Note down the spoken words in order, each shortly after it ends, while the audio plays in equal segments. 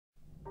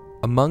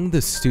Among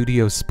the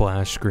studio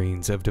splash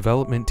screens of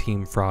development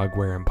team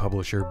Frogware and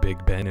publisher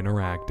Big Ben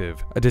Interactive,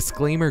 a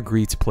disclaimer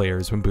greets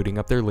players when booting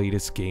up their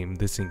latest game,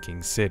 The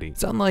Sinking City.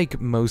 It's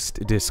unlike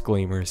most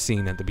disclaimers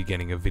seen at the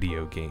beginning of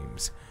video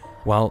games.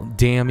 While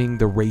damning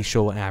the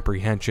racial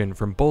apprehension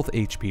from both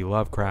H.P.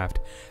 Lovecraft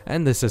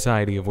and the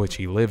society of which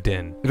he lived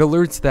in, it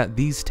alerts that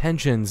these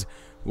tensions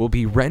will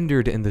be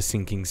rendered in The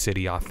Sinking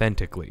City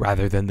authentically,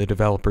 rather than the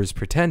developers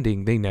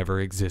pretending they never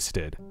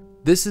existed.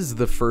 This is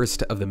the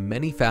first of the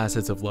many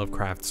facets of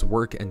Lovecraft's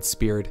work and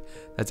spirit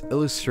that's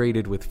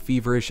illustrated with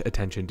feverish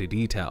attention to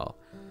detail.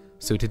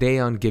 So today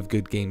on Give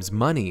Good Games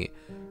Money,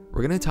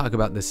 we're going to talk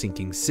about The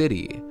Sinking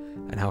City,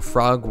 and how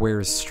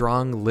Frogware's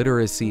strong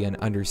literacy and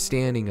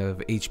understanding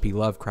of H.P.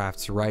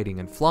 Lovecraft's writing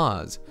and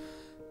flaws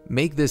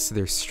make this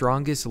their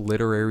strongest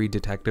literary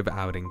detective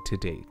outing to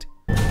date.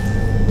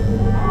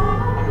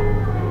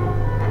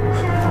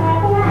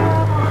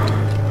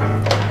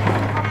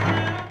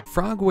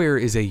 Frogware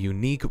is a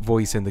unique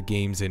voice in the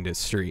games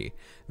industry.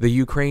 The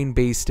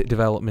Ukraine-based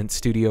development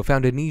studio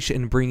found a niche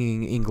in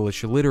bringing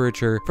English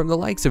literature from the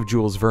likes of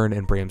Jules Verne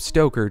and Bram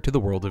Stoker to the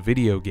world of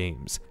video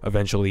games,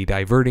 eventually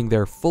diverting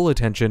their full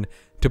attention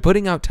to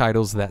putting out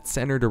titles that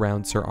centered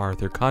around Sir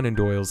Arthur Conan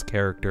Doyle's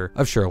character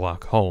of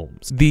Sherlock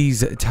Holmes.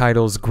 These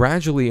titles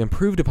gradually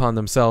improved upon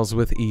themselves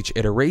with each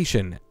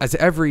iteration, as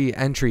every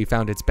entry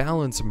found its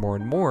balance more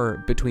and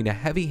more between a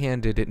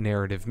heavy-handed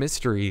narrative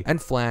mystery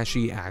and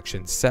flashy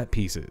action set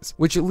pieces.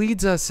 Which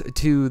leads us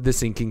to The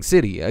Sinking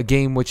City, a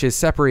game which is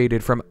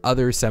separated from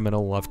other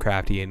seminal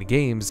Lovecraftian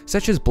games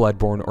such as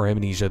Bloodborne or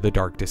Amnesia: The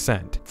Dark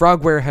Descent.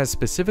 Frogware has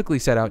specifically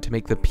set out to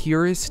make the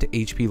purest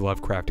H.P.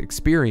 Lovecraft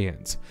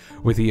experience,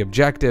 with the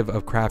objective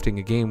of crafting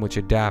a game which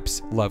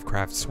adapts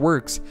Lovecraft's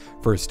works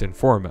first and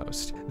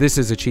foremost. This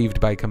is achieved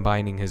by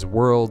combining his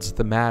worlds,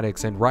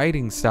 thematics, and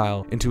writing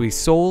style into a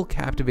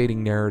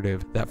soul-captivating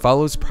narrative that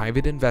follows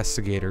private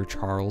investigator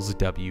Charles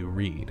W.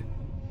 Reed.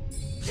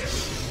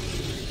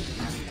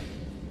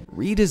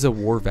 Reed is a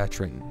war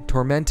veteran,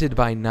 tormented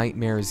by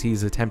nightmares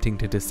he's attempting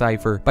to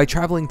decipher by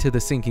traveling to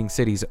the Sinking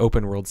City's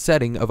open-world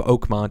setting of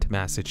Oakmont,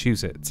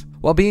 Massachusetts.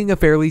 While being a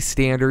fairly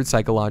standard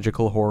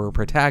psychological horror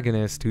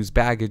protagonist whose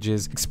baggage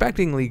is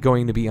expectingly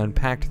going to be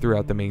unpacked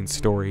throughout the main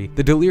story,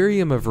 the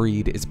delirium of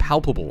Reed is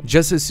palpable.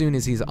 Just as soon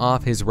as he's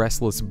off his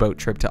restless boat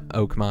trip to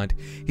Oakmont,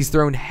 he's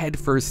thrown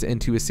headfirst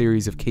into a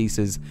series of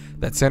cases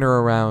that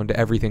center around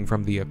everything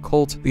from the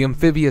occult, the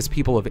amphibious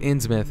people of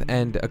Innsmouth,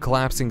 and a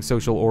collapsing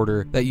social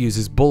order that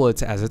uses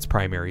bullets as its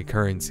primary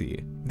currency.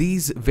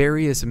 These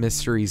various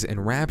mysteries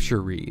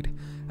enrapture Reed,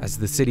 as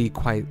the city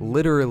quite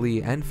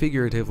literally and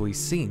figuratively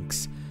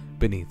sinks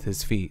beneath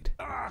his feet.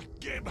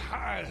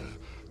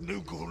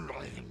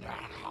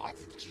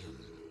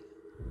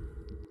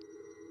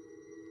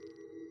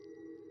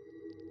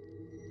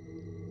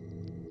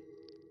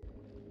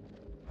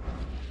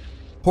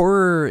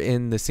 Horror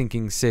in The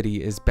Sinking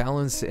City is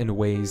balanced in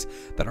ways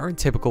that aren't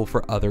typical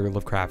for other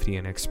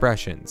Lovecraftian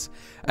expressions,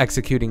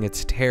 executing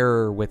its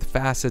terror with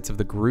facets of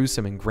the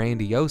gruesome and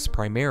grandiose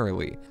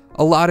primarily.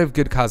 A lot of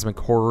good cosmic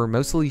horror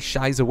mostly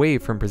shies away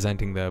from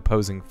presenting the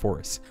opposing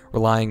force,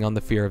 relying on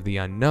the fear of the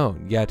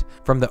unknown, yet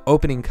from the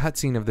opening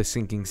cutscene of The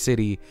Sinking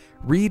City,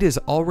 Reed is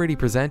already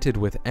presented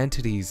with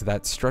entities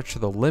that stretch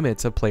the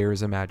limits of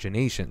players'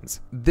 imaginations.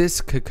 This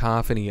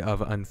cacophony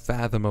of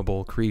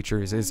unfathomable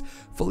creatures is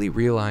fully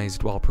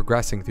realized while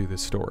progressing through the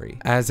story,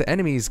 as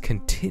enemies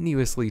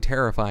continuously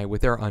terrify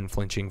with their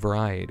unflinching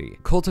variety,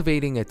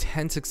 cultivating a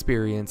tense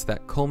experience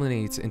that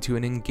culminates into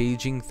an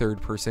engaging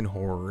third-person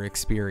horror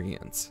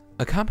experience.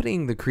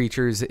 Accompanying the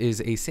creatures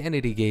is a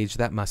sanity gauge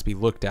that must be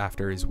looked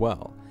after as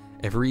well.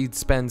 If Reed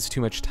spends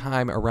too much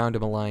time around a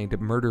maligned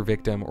murder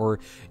victim or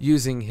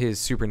using his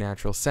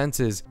supernatural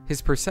senses,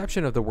 his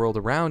perception of the world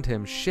around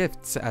him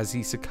shifts as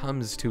he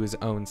succumbs to his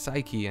own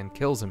psyche and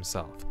kills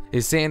himself.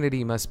 His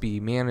sanity must be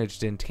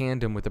managed in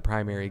tandem with the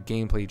primary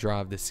gameplay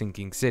draw of The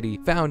Sinking City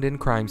found in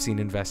crime scene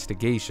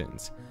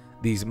investigations.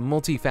 These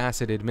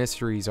multifaceted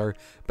mysteries are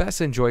best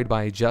enjoyed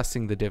by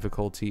adjusting the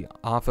difficulty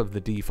off of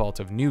the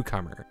default of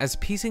newcomer, as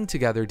piecing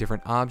together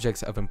different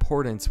objects of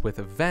importance with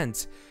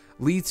events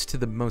leads to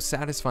the most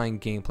satisfying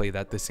gameplay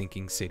that The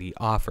Sinking City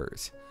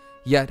offers.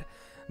 Yet,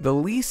 the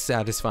least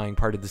satisfying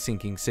part of The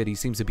Sinking City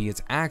seems to be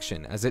its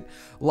action, as it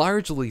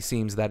largely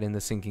seems that in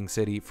The Sinking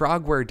City,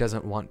 Frogware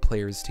doesn't want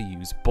players to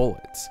use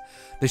bullets.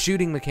 The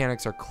shooting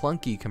mechanics are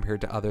clunky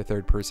compared to other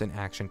third-person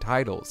action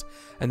titles,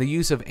 and the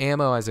use of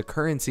ammo as a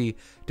currency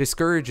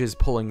discourages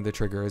pulling the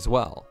trigger as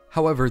well.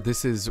 However,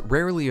 this is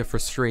rarely a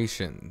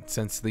frustration,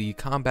 since the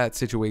combat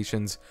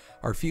situations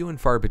are few and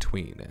far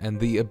between, and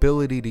the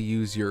ability to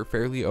use your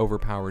fairly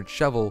overpowered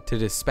shovel to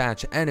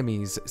dispatch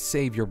enemies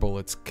save your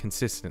bullets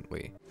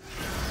consistently.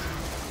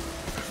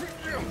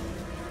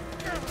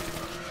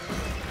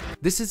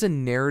 This is a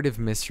narrative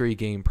mystery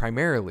game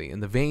primarily in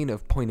the vein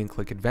of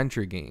point-and-click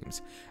adventure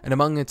games, and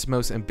among its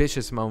most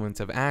ambitious moments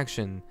of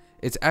action,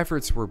 its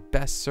efforts were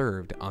best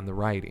served on the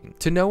writing.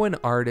 To know an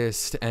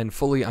artist and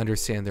fully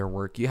understand their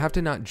work, you have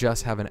to not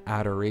just have an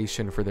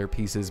adoration for their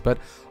pieces, but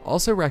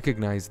also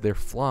recognize their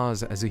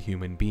flaws as a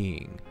human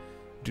being.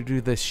 Due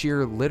to the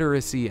sheer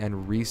literacy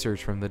and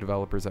research from the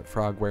developers at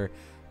Frogware,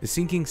 The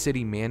Sinking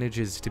City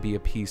manages to be a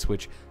piece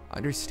which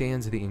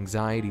understands the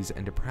anxieties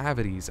and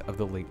depravities of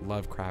the late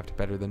Lovecraft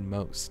better than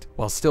most.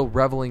 While still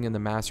reveling in the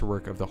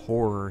masterwork of the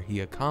horror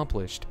he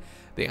accomplished,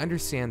 they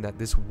understand that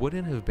this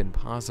wouldn't have been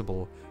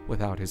possible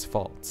without his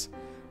faults,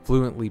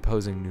 fluently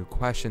posing new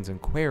questions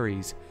and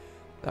queries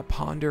that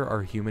ponder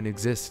our human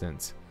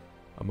existence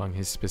among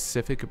his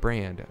specific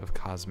brand of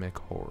cosmic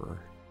horror.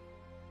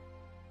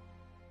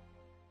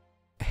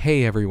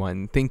 Hey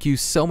everyone, thank you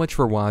so much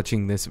for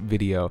watching this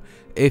video.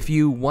 If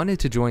you wanted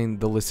to join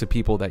the list of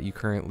people that you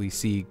currently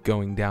see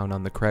going down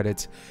on the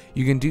credits,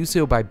 you can do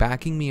so by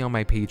backing me on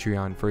my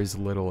Patreon for as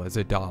little as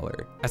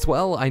 $1. As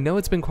well, I know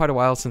it's been quite a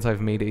while since I've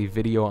made a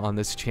video on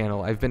this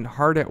channel. I've been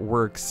hard at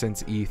work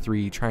since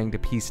E3 trying to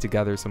piece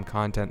together some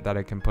content that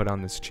I can put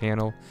on this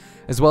channel,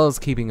 as well as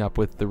keeping up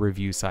with the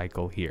review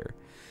cycle here.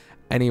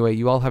 Anyway,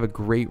 you all have a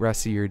great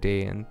rest of your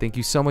day, and thank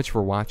you so much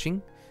for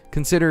watching.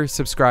 Consider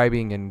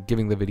subscribing and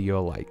giving the video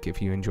a like if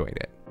you enjoyed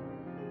it.